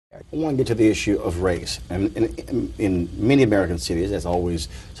I want to get to the issue of race. And in many American cities, that's always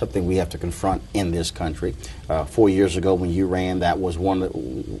something we have to confront in this country. 4 years ago, when you ran, that was one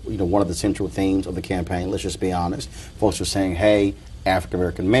of the central themes of the campaign. Let's just be honest. Folks were saying, "Hey, African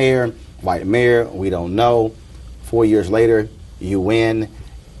American mayor, white mayor, we don't know." 4 years later, you win.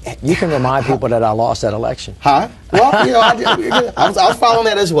 You can remind people that I lost that election. Huh? Well, I was following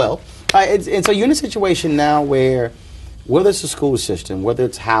that as well. And so you're in a situation now where, whether it's the school system, whether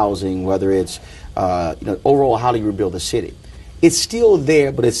it's housing, whether it's overall how do you rebuild the city, it's still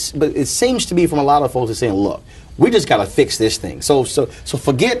there, but it seems to be from a lot of folks are saying, look, we just got to fix this thing. So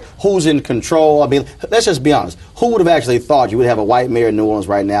forget who's in control. I mean, let's just be honest. Who would have actually thought you would have a white mayor in New Orleans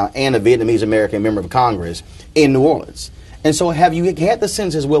right now and a Vietnamese American member of Congress in New Orleans? And so have you had the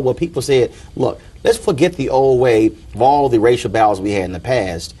sense as well where people said, look, let's forget the old way of all the racial battles we had in the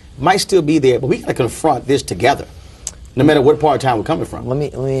past. It might still be there, but we got to confront this together, no matter what part of town we're coming from. Let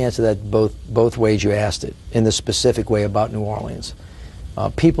me answer that both ways you asked it, in the specific way about New Orleans.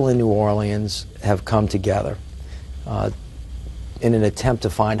 People in New Orleans have come together in an attempt to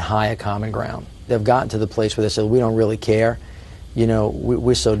find higher common ground. They've gotten to the place where they said, we don't really care.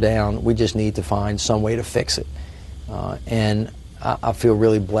 We're so down, we just need to find some way to fix it. And I feel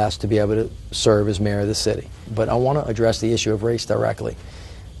really blessed to be able to serve as mayor of the city. But I want to address the issue of race directly,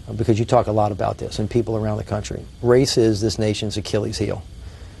 because you talk a lot about this and people around the country. Race is this nation's Achilles heel.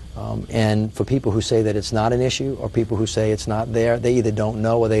 And for people who say that it's not an issue, or people who say it's not there, they either don't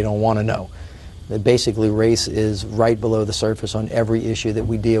know or they don't want to know. That basically race is right below the surface on every issue that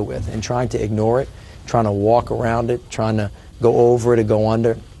we deal with. And trying to ignore it, trying to walk around it, trying to go over it or go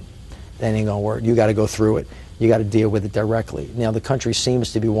under, that ain't going to work. You got to go through it. You got to deal with it directly. Now, the country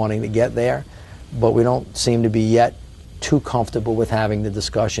seems to be wanting to get there, but we don't seem to be yet too comfortable with having the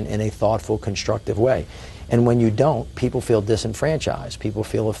discussion in a thoughtful, constructive way. And when you don't, people feel disenfranchised. People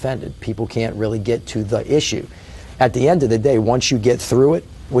feel offended. People can't really get to the issue. At the end of the day, once you get through it,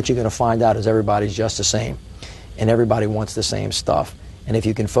 what you're going to find out is everybody's just the same, and everybody wants the same stuff. And if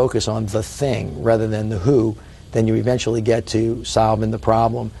you can focus on the thing rather than the who, then you eventually get to solving the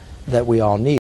problem that we all need.